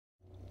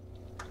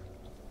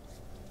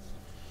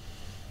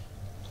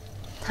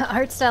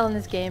Art style in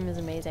this game is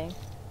amazing.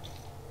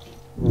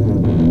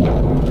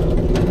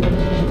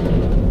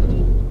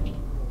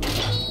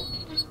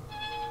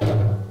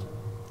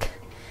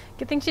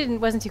 Good thing she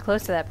wasn't too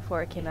close to that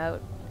before it came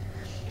out.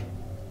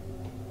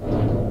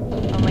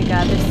 Oh my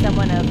god, there's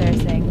someone out there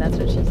saying that's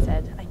what she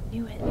said. I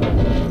knew it.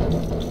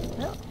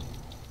 Oh.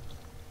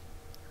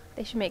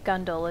 They should make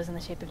gondolas in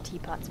the shape of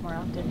teapots more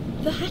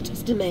often. The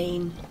Hatter's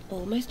domain,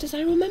 almost as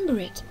I remember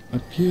it.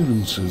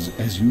 Appearances,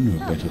 as you know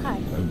better hi.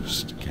 than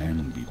most,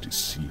 can be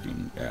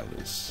deceiving,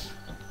 Alice.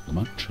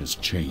 Much has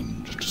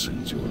changed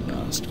since your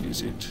last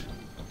visit.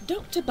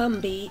 Dr.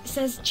 Bumby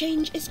says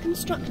change is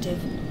constructive,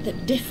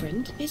 that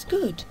different is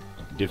good.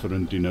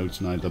 Different denotes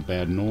neither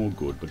bad nor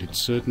good, but it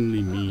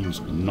certainly means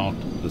not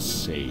the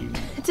same.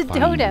 It's a Find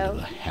dodo.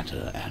 the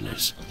Hatter,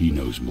 Alice. He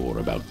knows more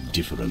about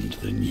different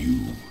than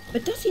you.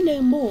 But does he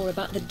know more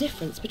about the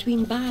difference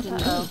between bad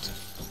and good?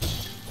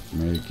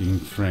 Making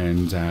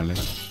friends,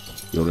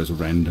 Alice. You're as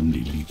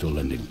randomly lethal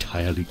and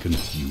entirely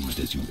confused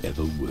as you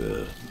ever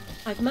were.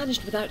 I've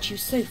managed without you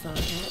so far,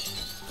 Cat.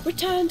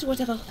 Return to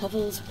whatever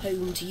hovels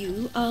home to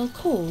you. I'll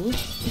call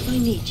if I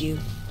need you.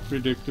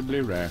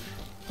 Predictably rash.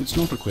 It's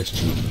not a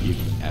question of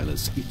if,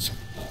 Alice, it's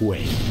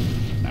when.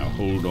 Now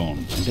hold on,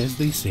 and as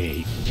they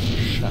say,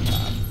 shut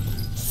up.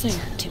 So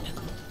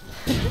typical.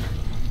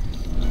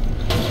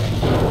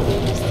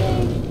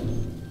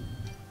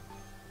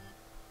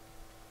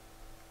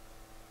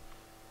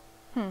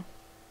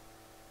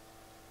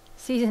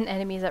 Season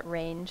enemies at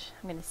range.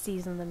 I'm gonna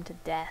season them to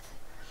death.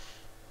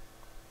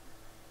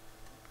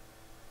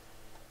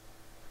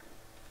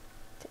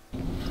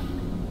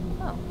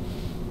 Oh.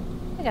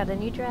 I got a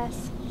new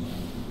dress.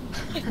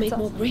 I've made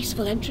more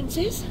graceful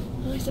entrances.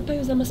 I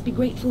suppose I must be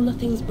grateful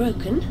nothing's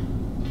broken.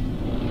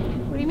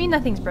 What do you mean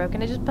nothing's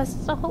broken? I just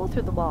busted a hole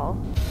through the wall.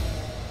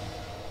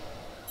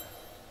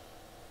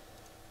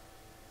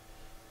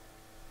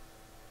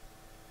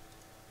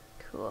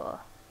 Cool.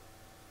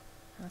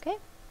 Okay.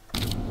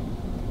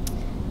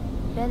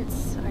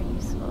 Vents are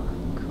useful.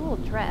 Cool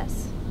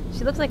dress.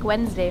 She looks like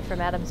Wednesday from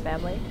Addams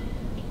Family.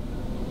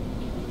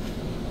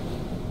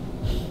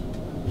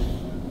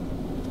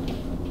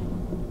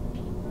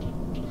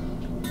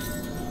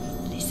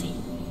 Lizzie,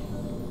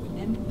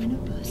 remember when a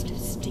burst of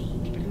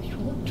steam blew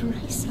your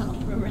dress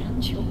up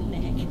around your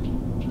neck?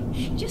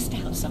 Just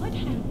outside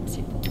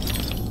Harrodsville.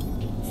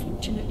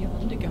 Fortunate your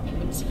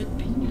undergarments had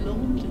been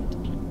laundered.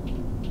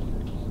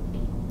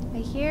 I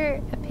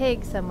hear a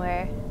pig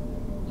somewhere.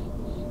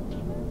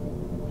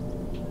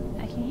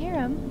 I can hear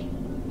him.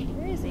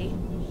 Where is he?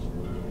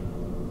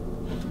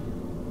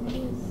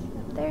 He's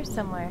up there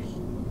somewhere.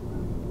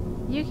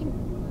 You can...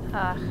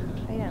 I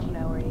don't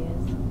know where he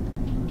is.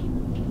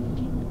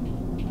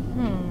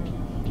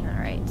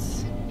 Alright.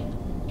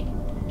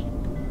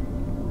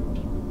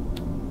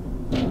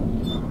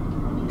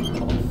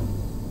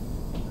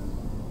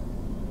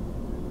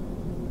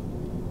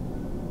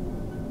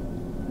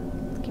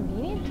 It's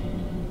convenient.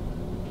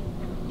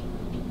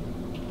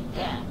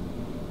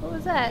 What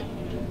was that?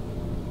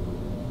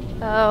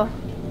 Oh.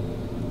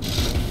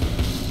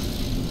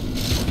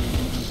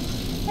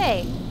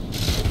 Hey.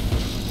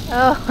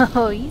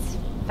 Oh, he's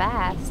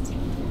fast.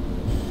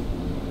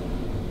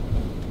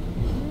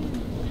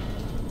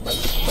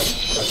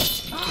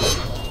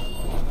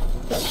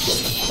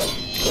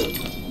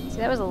 See,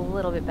 that was a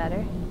little bit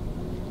better.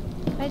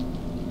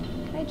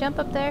 Can I jump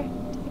up there? Do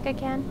you think I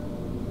can?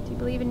 Do you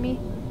believe in me?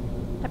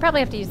 I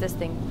probably have to use this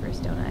thing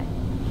first, don't I?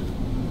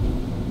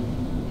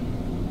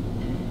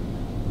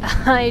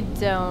 I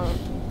don't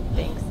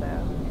think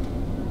so.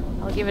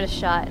 I'll give it a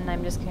shot, and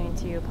I'm just going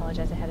to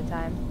apologize ahead of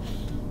time.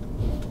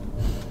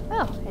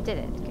 Oh, I did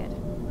it. Good.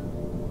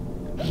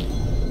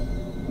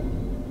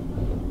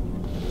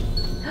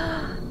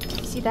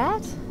 You see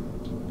that?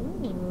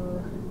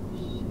 Ooh.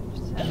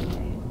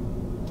 Okay.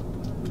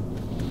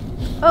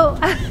 Oh!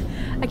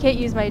 I can't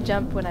use my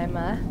jump when I'm,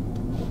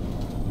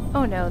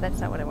 Oh no, that's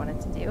not what I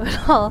wanted to do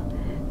at all.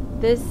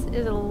 This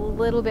is a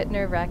little bit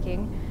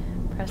nerve-wracking.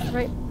 Press the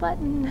right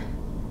button.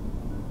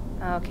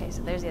 Okay,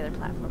 so there's the other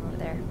platform over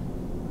there.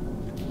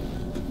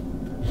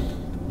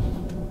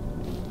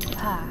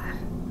 Ah.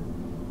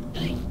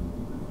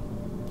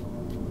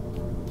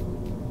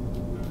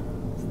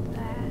 What's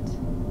that?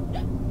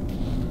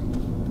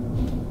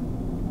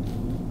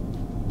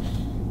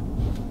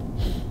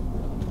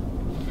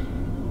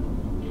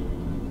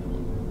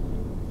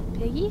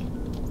 Piggy?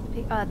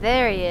 Oh,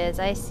 there he is.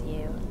 I see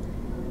you.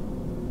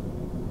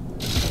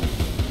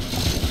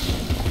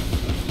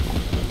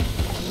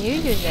 I knew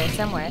he was there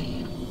somewhere.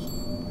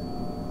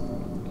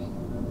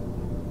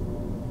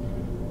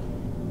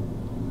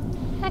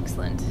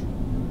 Excellent.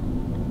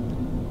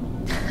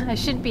 I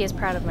shouldn't be as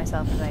proud of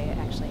myself as I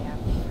actually am.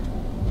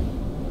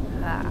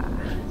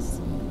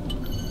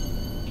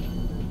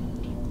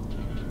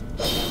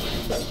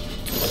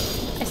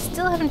 I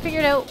still haven't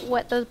figured out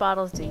what those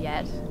bottles do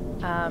yet.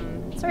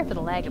 Sorry for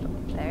the lag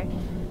there.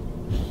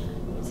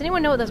 Does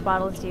anyone know what those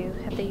bottles do?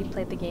 Have they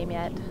played the game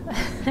yet?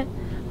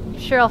 I'm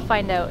sure I'll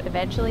find out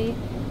eventually.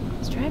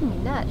 It's driving me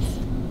nuts.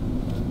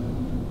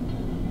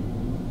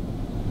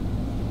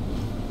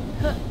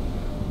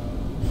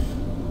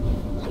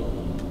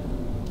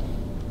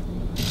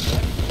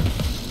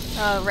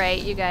 Oh,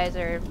 right, you guys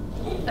are...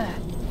 I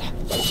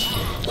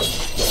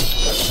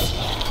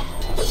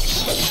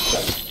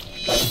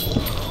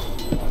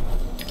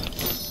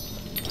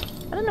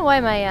don't know why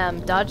my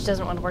dodge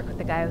doesn't want to work with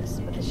the guy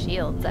with the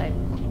shields. I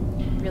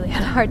really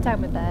had a hard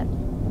time with that.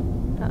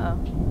 Uh-oh.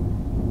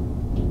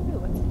 Ooh,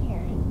 what's in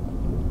here?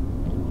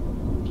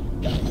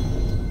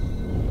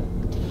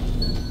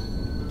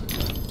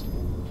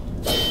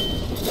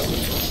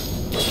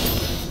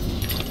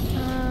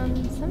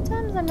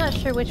 Sometimes I'm not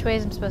sure which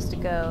ways I'm supposed to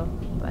go,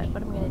 but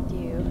what I'm gonna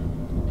do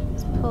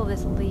is pull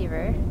this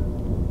lever.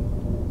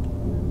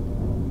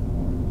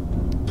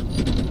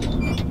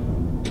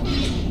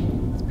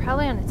 It's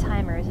probably on a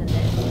timer, isn't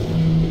it?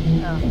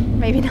 Oh,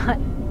 maybe not.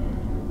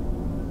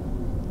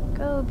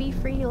 Go, be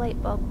free,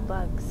 light bulb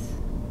bugs.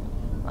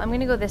 Well, I'm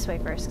gonna go this way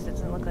first, because it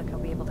doesn't look like I'll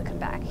be able to come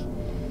back.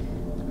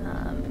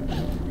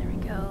 There we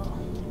go.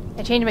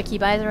 I changed my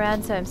keybinds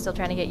around, so I'm still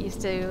trying to get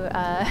used to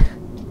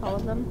all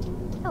of them.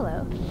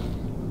 Hello.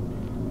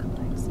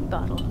 Sea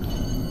bottle.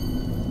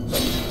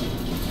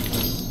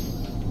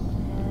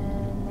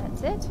 And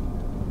that's it.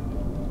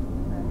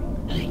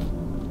 Alright.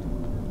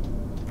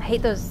 I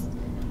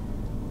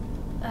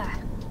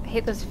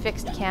hate those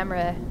fixed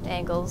camera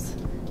angles.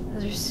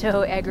 Those are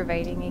so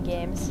aggravating in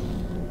games.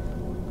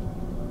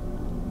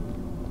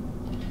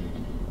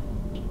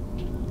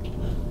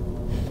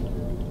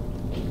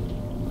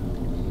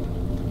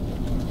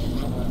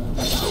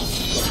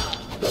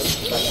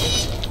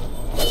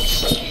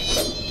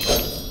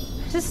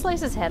 Just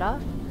slice his head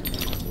off.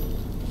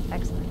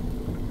 Excellent.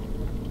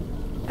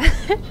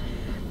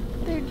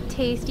 They're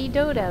tasty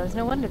dodos.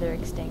 No wonder they're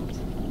extinct.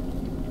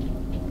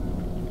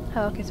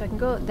 Oh, okay, so I can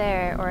go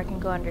there, or I can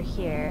go under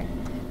here.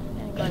 I'm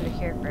gonna go under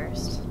here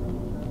first.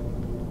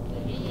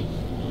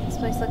 This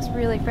place looks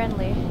really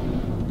friendly.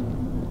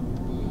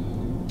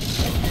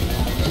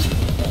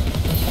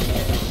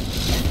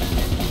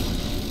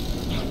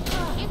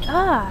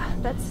 Ah,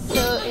 that's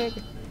so egg.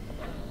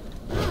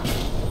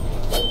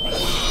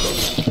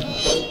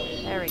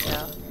 There we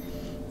go.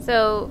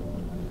 So,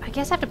 I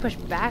guess I have to push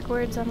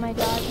backwards on my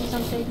dodge or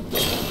something.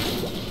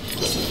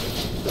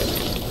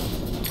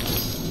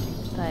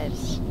 But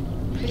it's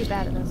pretty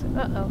bad at those.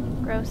 Uh-oh.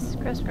 Gross,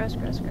 gross, gross,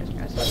 gross, gross,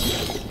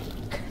 gross.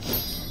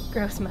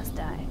 Gross must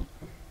die.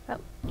 Oh,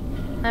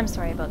 I'm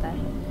sorry about that.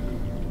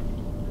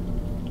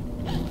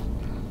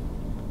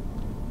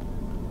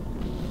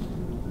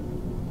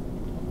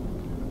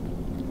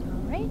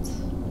 Alright.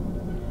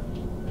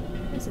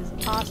 This is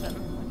awesome.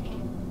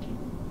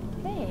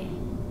 Hey.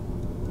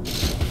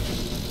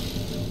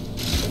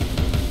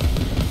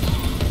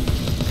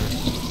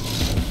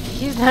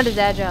 He's not as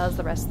agile as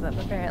the rest of them,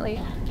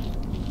 apparently.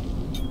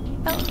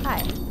 Oh,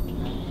 hi.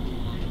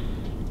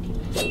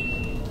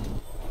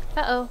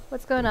 Uh-oh,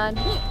 what's going on?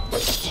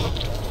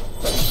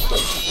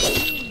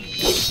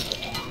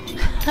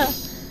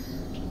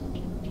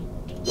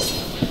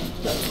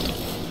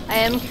 I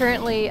am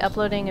currently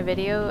uploading a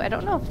video. I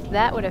don't know if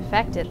that would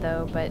affect it,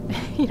 though, but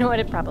you know what?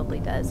 It probably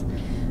does.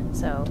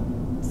 So,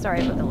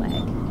 sorry about the lag.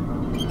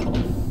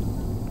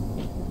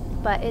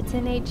 But it's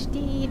in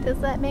HD. Does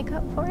that make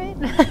up for it?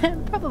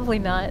 Probably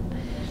not.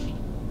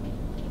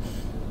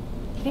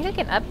 I think I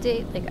can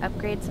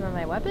upgrade some of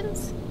my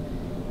weapons?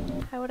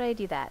 How would I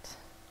do that?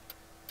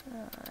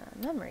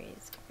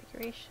 Memories,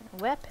 configuration,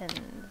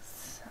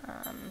 weapons.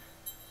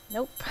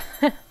 Nope.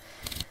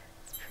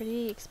 It's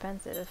pretty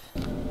expensive.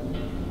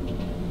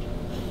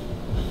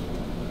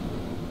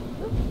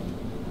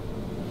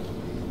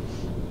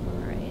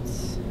 Alright.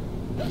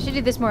 I should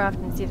do this more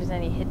often and see if there's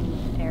any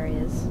hidden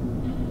areas.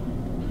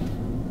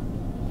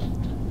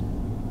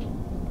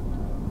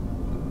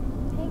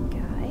 Hey,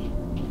 guy.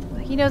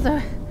 He knows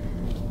I'm...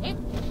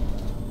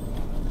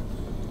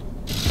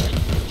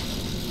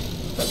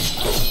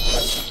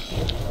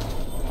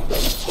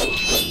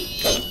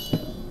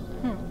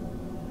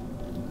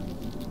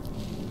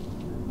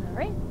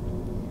 Alright.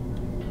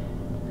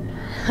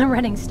 A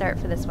running start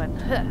for this one.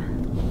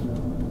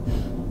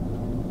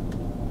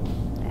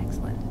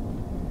 Excellent.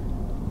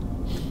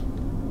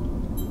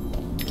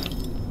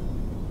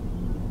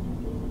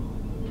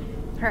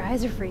 Her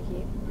eyes are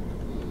freaky.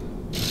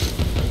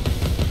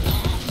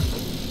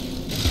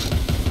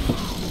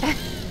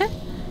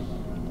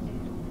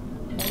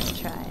 Nice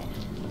try.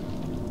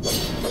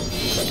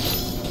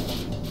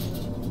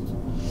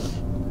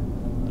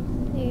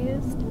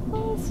 These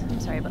sniffles? I'm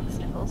sorry about the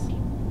sniffles.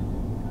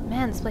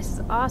 Man, this place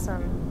is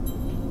awesome.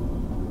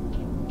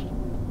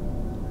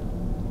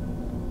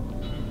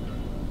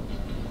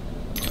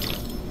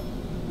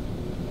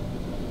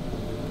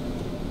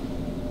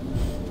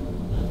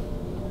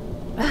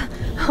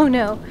 Oh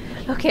no.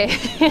 Okay,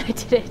 I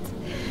did it.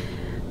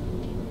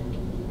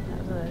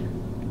 That was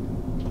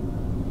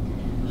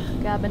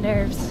got my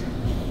nerves.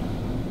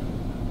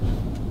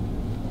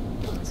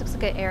 This looks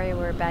like an area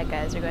where bad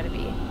guys are going to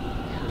be.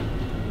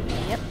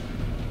 Yep.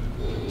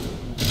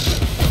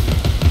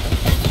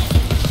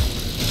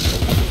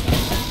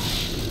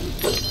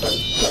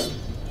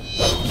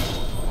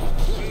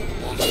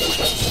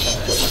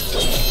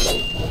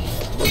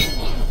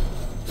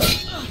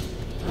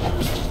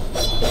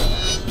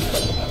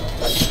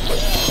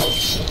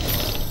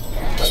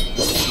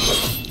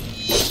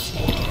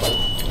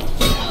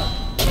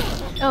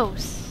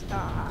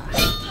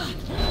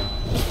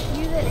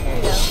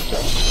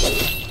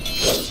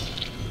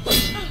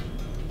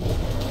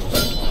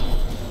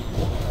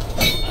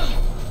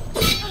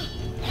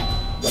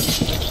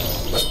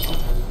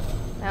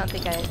 don't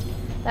think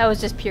that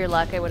was just pure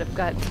luck. I would have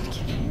gotten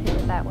hit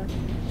with that one.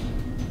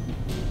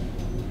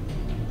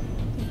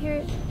 Do you hear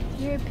it? Do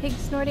you hear a pig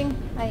snorting?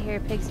 I hear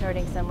a pig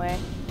snorting somewhere.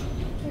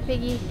 Hey,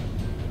 piggy.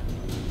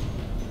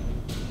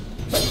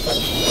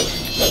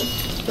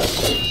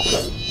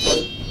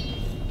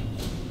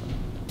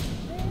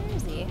 Where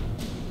is he?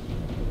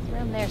 He's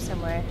around there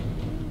somewhere.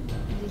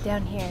 Is he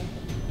down here?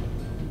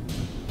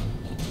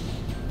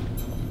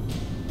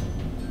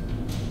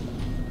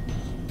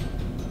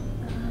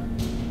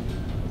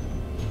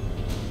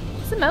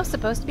 Is the mouse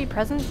supposed to be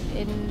present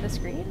in the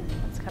screen?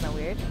 That's kind of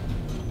weird.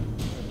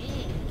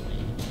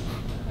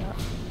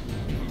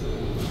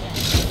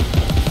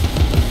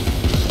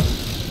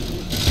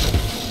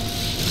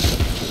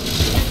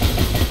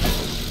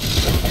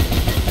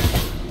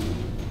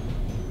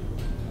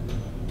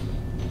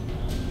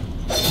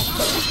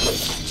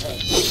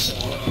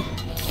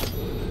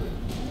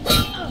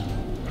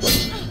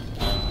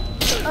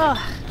 Oh,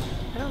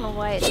 I don't know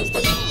why it just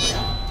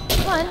doesn't.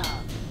 Come on.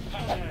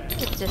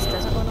 It just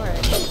doesn't want to work.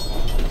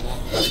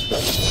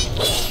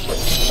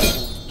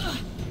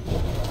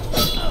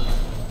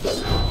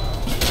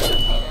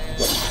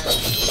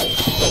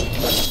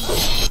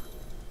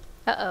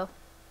 Uh-oh.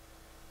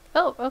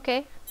 Oh,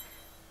 okay.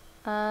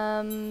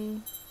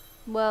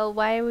 Well,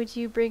 why would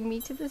you bring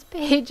me to this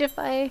page if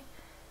I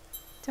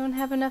don't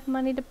have enough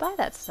money to buy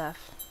that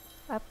stuff?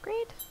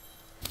 Upgrade?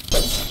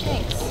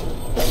 Thanks.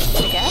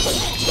 I guess?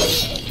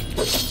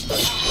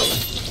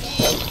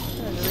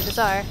 That was really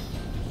bizarre.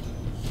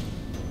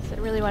 So it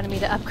really wanted me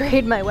to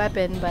upgrade my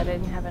weapon, but I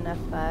didn't have enough,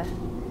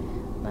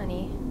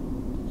 money.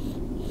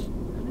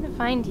 I'm gonna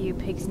find you,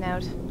 Pig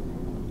Snout.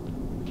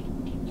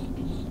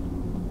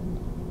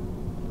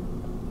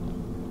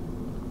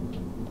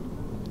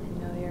 I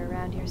know you're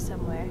around here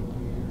somewhere.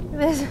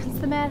 Look at this, it's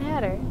the Mad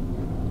Hatter.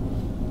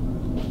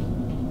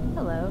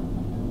 Hello.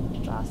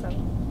 It's awesome.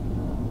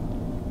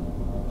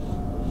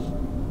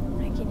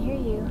 I can hear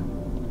you.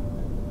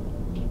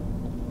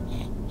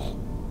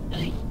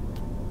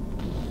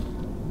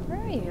 Where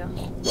are you?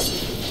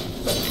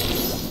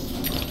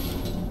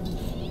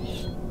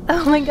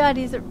 Oh my god,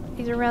 he's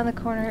around the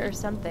corner or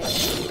something.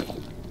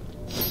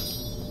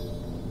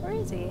 Where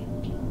is he?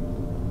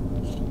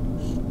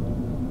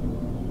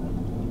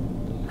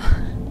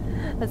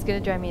 That's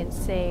gonna drive me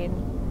insane.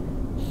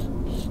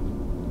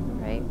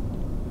 Right?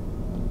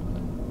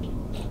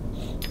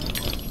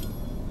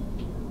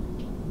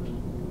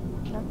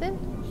 Nothing?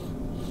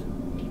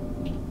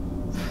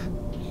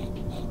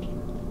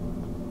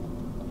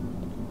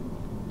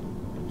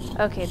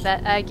 Okay,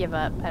 that I give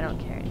up. I don't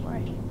care anymore.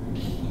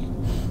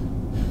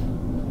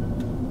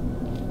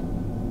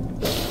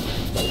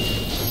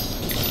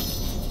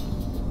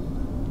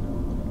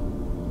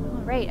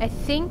 Alright, I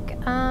think,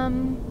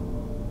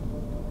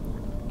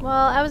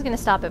 well, I was gonna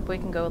stop it, but we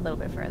can go a little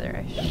bit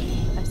further,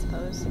 I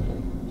suppose.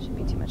 Shouldn't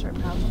be too much of a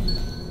problem.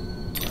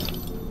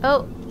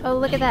 Oh,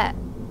 look at that.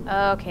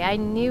 Okay, I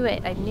knew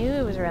it. I knew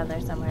it was around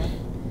there somewhere.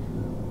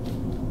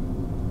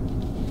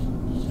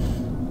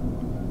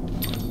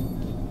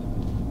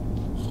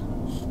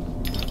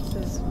 This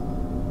is...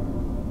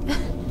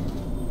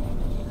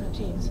 oh,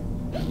 jeez.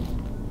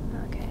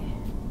 Okay.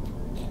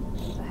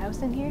 There's a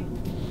house in here?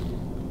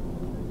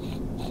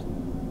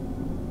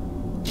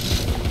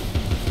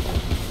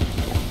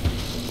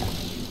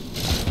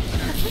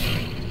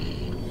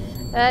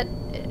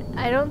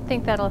 I don't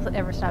think that'll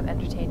ever stop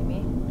entertaining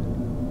me.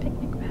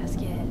 Picnic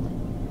basket.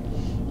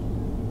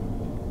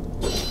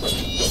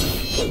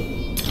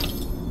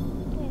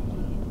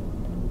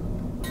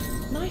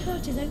 My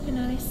heart is open,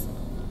 Alice.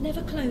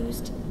 Never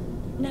closed.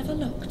 Never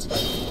locked.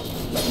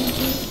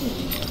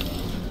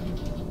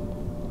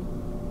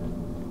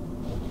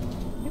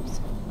 Oops.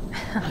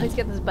 I always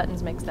get those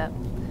buttons mixed up.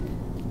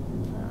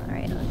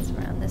 Alright, let's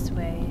run this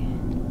way.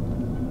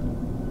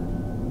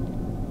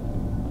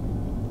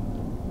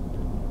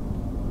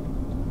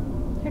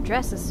 Her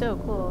dress is so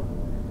cool.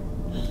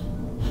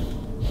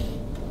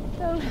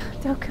 Don't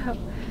go.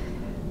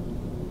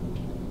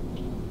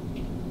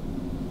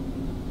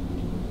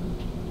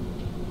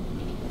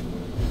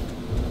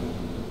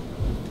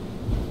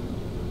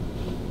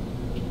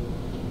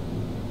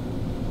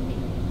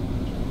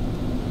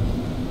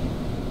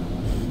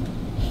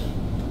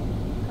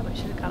 Probably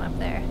should have gone up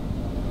there.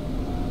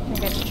 Can I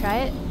get to try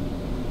it?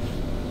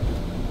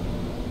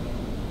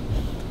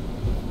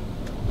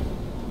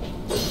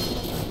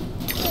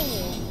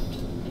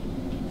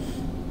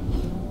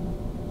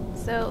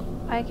 So,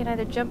 I can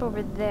either jump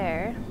over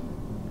there.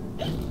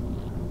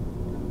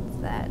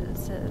 What's that? It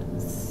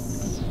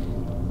says...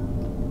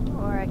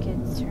 or I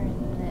could turn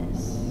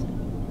this.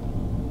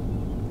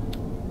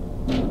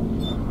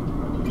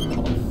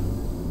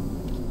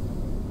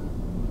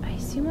 I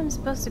assume I'm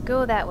supposed to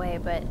go that way,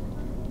 but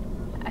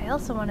I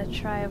also want to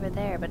try over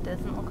there, but it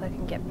doesn't look like I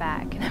can get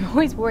back. And I'm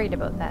always worried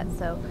about that,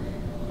 so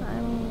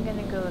I'm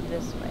gonna go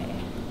this way.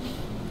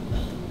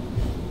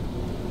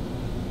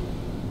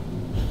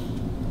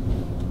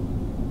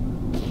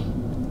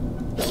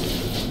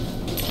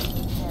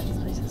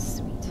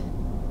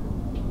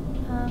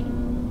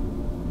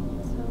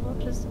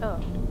 this? Oh,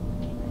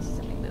 I see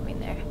something moving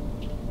there.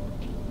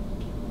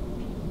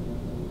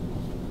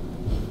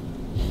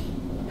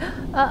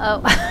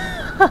 Uh-oh.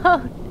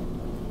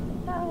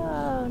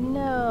 Oh,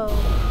 no.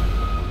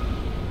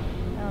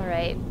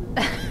 Alright.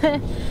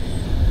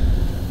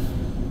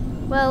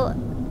 Well,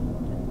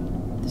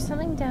 there's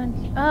something down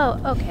here. Oh,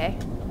 okay.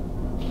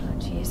 Oh,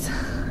 jeez.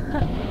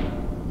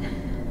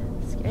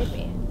 Scared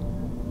me.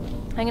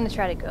 I'm gonna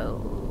try to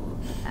go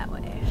that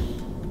way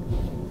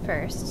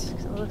first,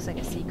 because it looks like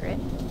a secret.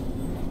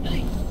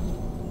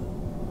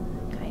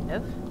 Kind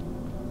of.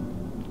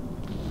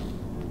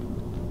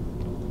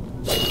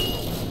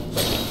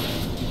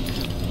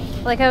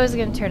 Like I was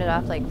gonna turn it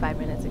off like 5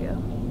 minutes ago.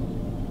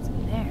 What's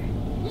in there?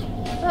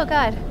 Oh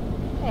god.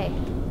 Hey.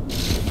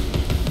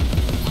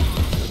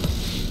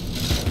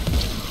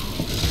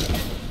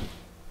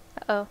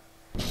 Uh-oh.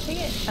 Dang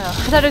it. Oh,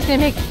 I thought it was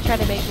gonna try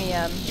to make me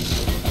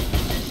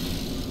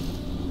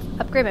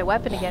upgrade my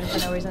weapon again for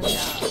no reason.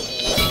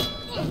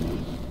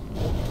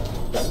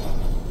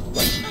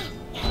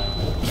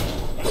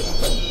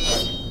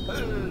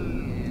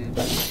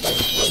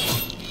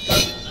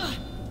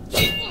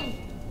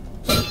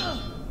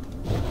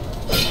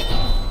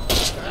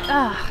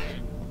 Ah.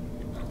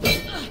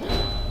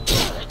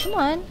 Come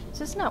on. It's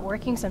just not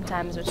working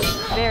sometimes, which is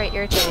very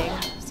irritating.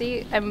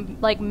 See, I'm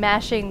like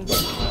mashing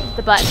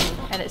the button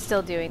and it's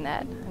still doing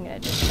that. I'm gonna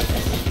just do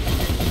this.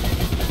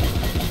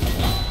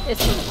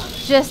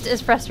 It's just as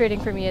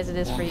frustrating for me as it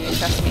is for you,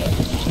 trust me.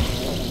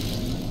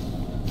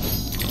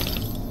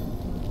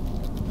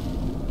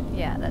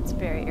 Yeah, that's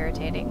very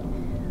irritating.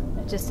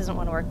 It just doesn't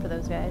want to work for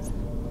those guys.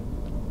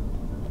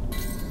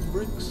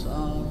 Bricks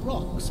are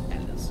rocks,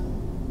 Alice.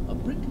 A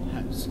brick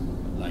house,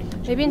 like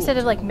maybe instead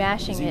of like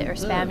mashing it or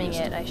spamming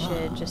it, I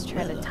should just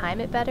try to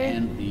time it better,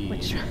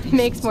 which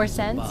makes more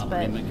sense, but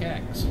I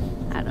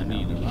don't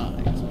know.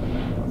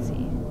 We'll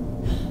see.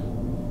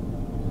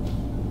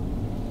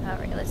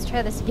 Alright, let's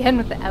try this again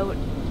without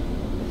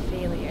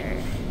failure.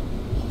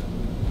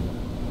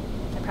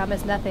 I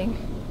promise nothing.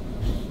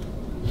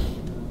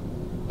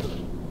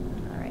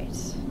 Alright.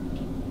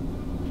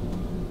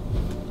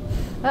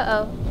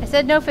 Uh-oh. I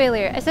said no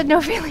failure. I said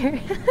no failure.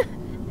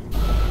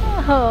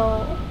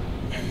 Oh.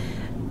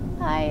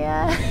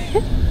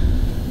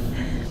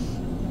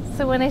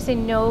 So when I say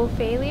no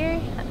failure,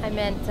 I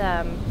meant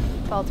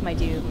fall to my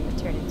doom and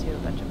turn into a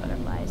bunch of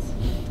butterflies.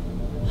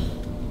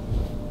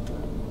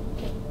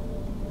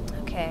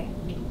 Okay.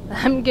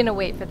 I'm gonna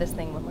wait for this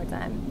thing one more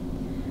time.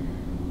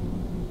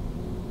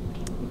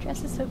 Your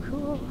dress is so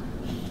cool.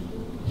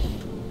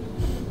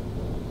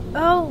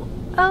 Oh!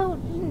 Oh!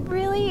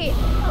 Really?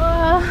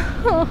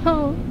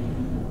 Oh!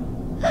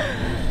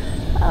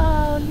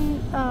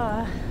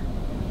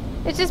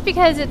 It's just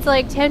because it's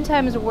like 10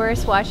 times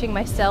worse watching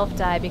myself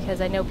die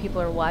because I know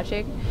people are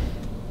watching.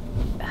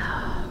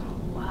 Oh,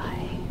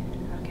 why?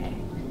 Okay,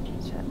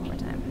 let's try that one more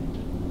time.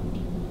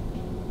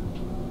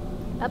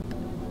 Up.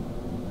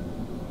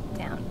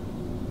 Down.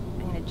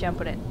 I'm gonna jump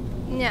with it.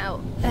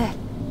 No.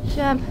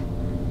 Jump.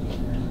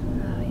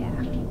 Oh,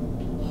 yeah.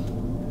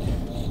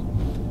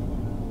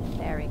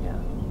 There we go.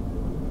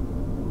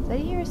 Did I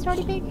hear a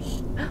Snorty Pig?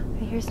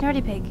 I hear a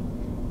Snorty Pig.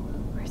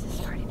 Where's the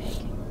Snorty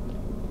Pig?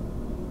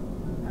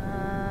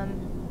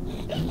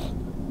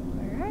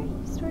 Where are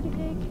you, Snorty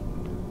Pig?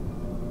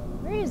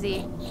 Where is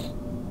he?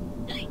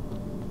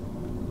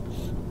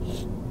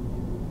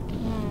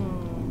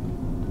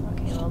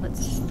 Okay, well,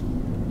 let's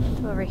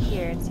go over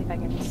here and see if I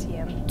can see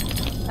him.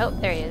 Oh,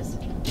 there he is.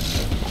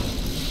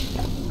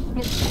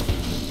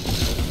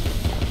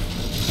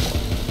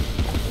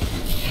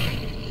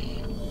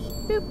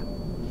 Boop.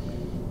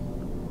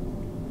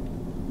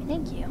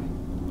 Thank you.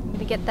 I'm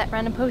gonna get that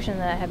random potion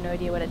that I have no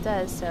idea what it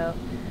does, so...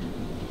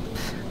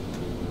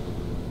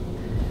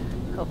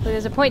 Hopefully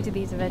there's a point to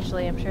these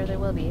eventually, I'm sure there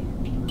will be.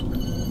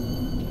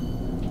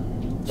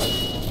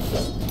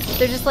 If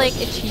they're just like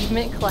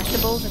achievement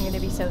collectibles, I'm gonna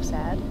be so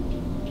sad.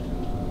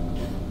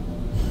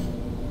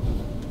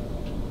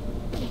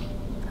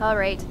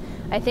 Alright,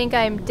 I think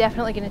I'm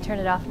definitely gonna turn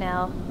it off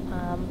now,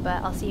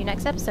 but I'll see you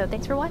next episode.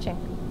 Thanks for watching.